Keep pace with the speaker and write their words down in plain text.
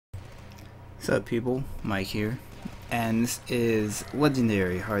What's up, people? Mike here, and this is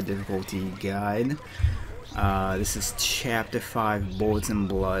Legendary Hard Difficulty Guide. This is Chapter 5, Bullets and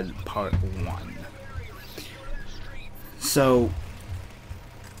Blood, Part 1. So,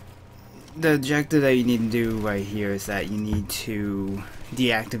 the objective that you need to do right here is that you need to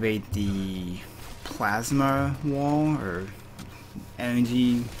deactivate the plasma wall, or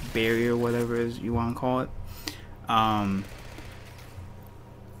energy barrier, whatever it is you want to call it.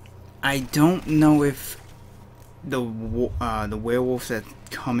 I don't know if the werewolves that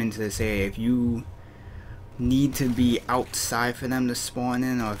come into this area, if you need to be outside for them to spawn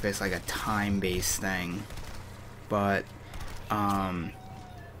in, or if it's like a time-based thing. But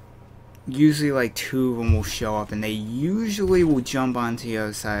usually like two of them will show up, and they usually will jump onto the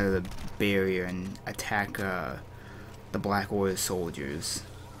other side of the barrier and attack the Black Order soldiers.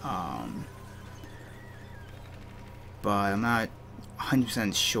 But I'm not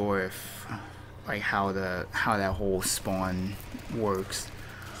 100% sure if like how that whole spawn works.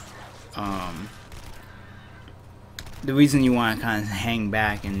 The reason you want to kind of hang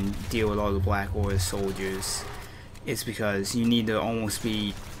back and deal with all the Black Order soldiers is because you need to almost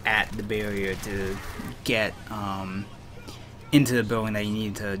be at the barrier to get into the building that you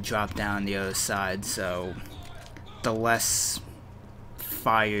need to drop down the other side. So the less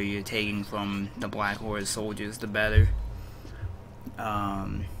fire you're taking from the Black Order soldiers, the better.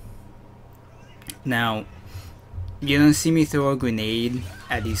 Now, you're gonna see me throw a grenade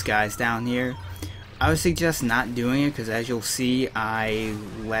at these guys down here. I would suggest not doing it, because as you'll see, I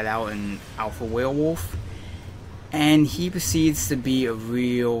let out an alpha werewolf, and he proceeds to be a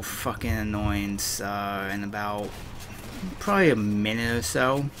real fucking annoyance in about probably a minute or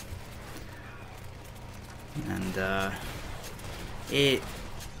so. And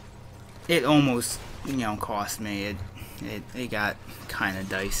it almost, you know, cost me. It got kind of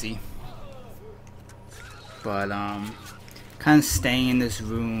dicey. But kind of staying in this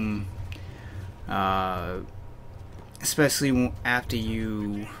room, especially after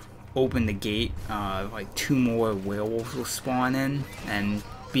you open the gate, like two more werewolves will spawn in, and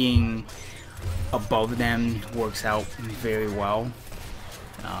being above them works out very well.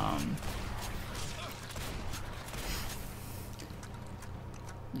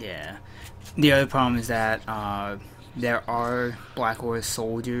 Yeah. The other problem is that there are Black Order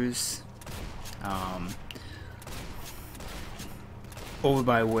soldiers over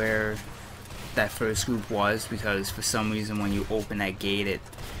by where that first group was, because for some reason when you open that gate it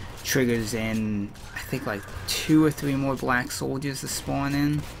triggers in, I think, like 2 or 3 more black soldiers to spawn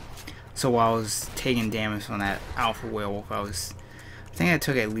in. So while I was taking damage from that alpha werewolf, I think I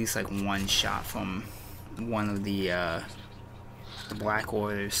took at least like 1 shot from one of the Black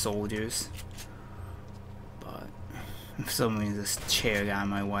Order soldiers. But for some reason this chair got in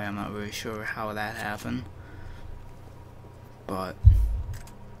my way. I'm not really sure how that happened. But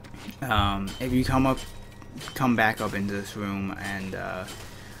if you come back up into this room and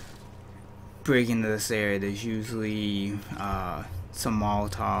break into this area, there's usually some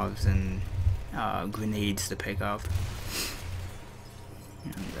Molotovs and grenades to pick up.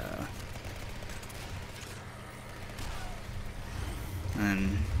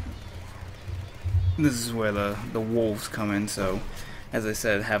 And this is where the wolves come in. So, as I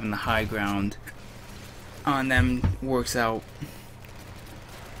said, having the high ground on them works out.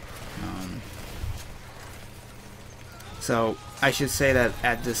 So I should say that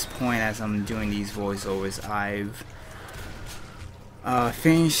at this point, as I'm doing these voiceovers, I've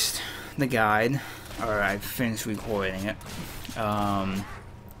finished the guide, or I've finished recording it.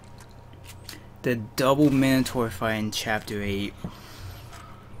 The double Minotaur fight in Chapter 8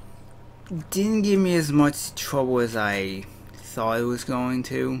 didn't give me as much trouble as I thought it was going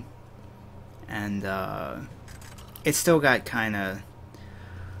to, and it still got kind of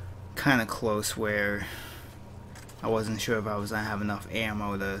close where I wasn't sure if I was gonna have enough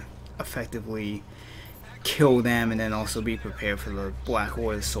ammo to effectively kill them, and then also be prepared for the Black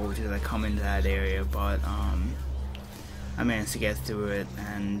Order soldiers that come into that area. But I managed to get through it,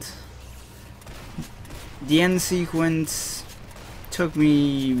 and the end sequence took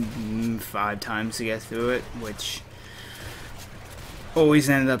me 5 times to get through it, which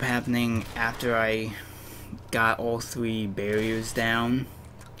always ended up happening after I got all 3 barriers down,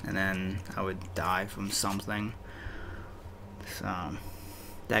 and then I would die from something. So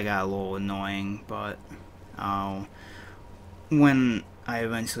that got a little annoying. But when I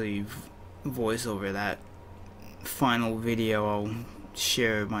eventually voice over that final video, I'll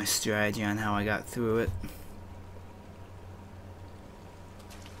share my strategy on how I got through it.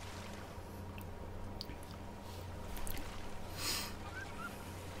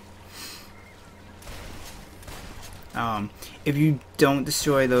 If you don't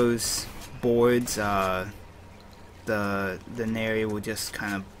destroy those boards, the Neri will just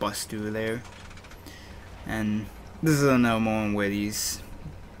kind of bust through there. And this is another moment where these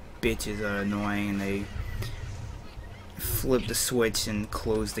bitches are annoying and they flip the switch and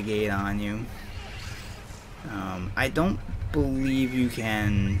close the gate on you. I don't believe you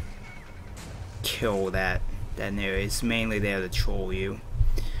can kill that Neri. It's mainly there to troll you.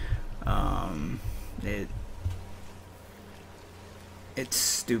 It's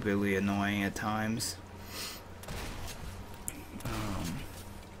stupidly annoying at times.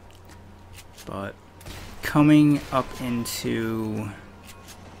 But coming up into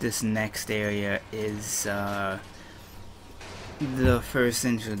this next area is the first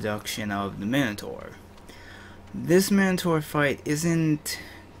introduction of the Minotaur. This Minotaur fight isn't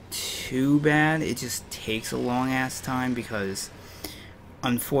too bad, it just takes a long ass time because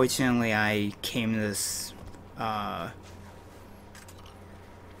unfortunately I came to this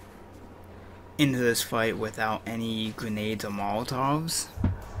into this fight without any grenades or Molotovs,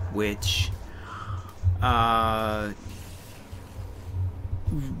 which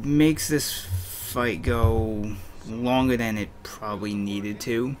makes this fight go longer than it probably needed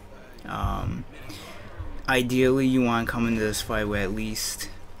to. Ideally you want to come into this fight with at least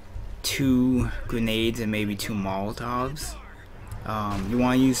 2 grenades and maybe 2 Molotovs. You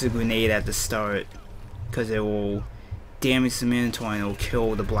want to use the grenade at the start because it will damage the Minotaur and it will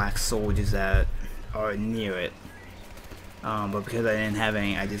kill the black soldiers that are near it. But because I didn't have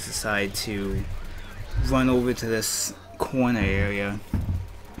any, I just decided to run over to this corner area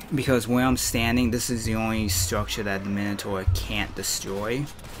because where I'm standing, this is the only structure that the Minotaur can't destroy.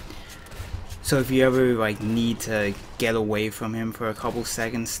 So if you ever like need to get away from him for a couple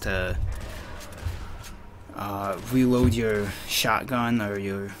seconds to reload your shotgun or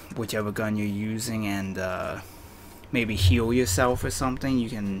your whichever gun you're using and maybe heal yourself or something, you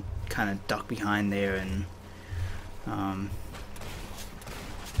can kind of duck behind there and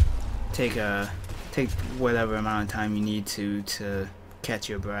take whatever amount of time you need to catch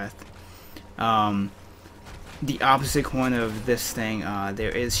your breath. The opposite corner of this thing,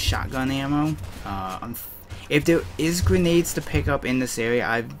 there is shotgun ammo. If there is grenades to pick up in this area,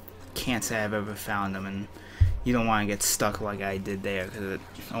 I can't say I've ever found them, and you don't want to get stuck like I did there because it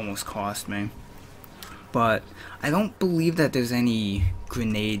almost cost me. But I don't believe that there's any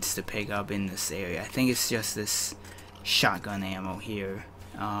grenades to pick up in this area. I think it's just this shotgun ammo here.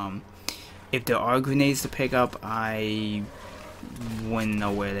 If there are grenades to pick up, I wouldn't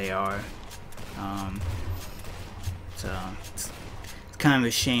know where they are. So it's kind of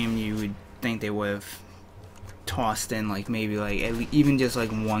a shame. You would think they would have tossed in like maybe like even just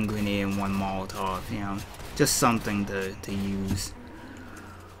like 1 grenade and 1 Molotov, you know, just something to use.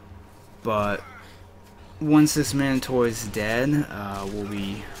 But once this Minotaur is dead, we'll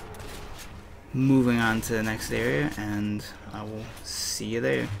be moving on to the next area, and I will see you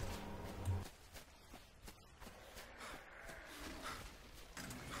there.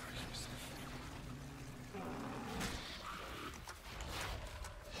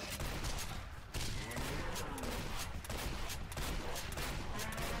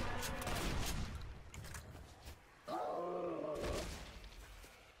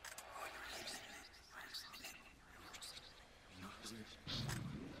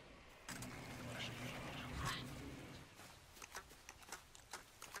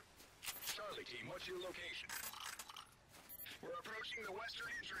 Team, what's your location? We're approaching the western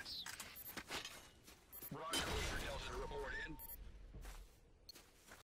entrance. Roger, Delta, report in.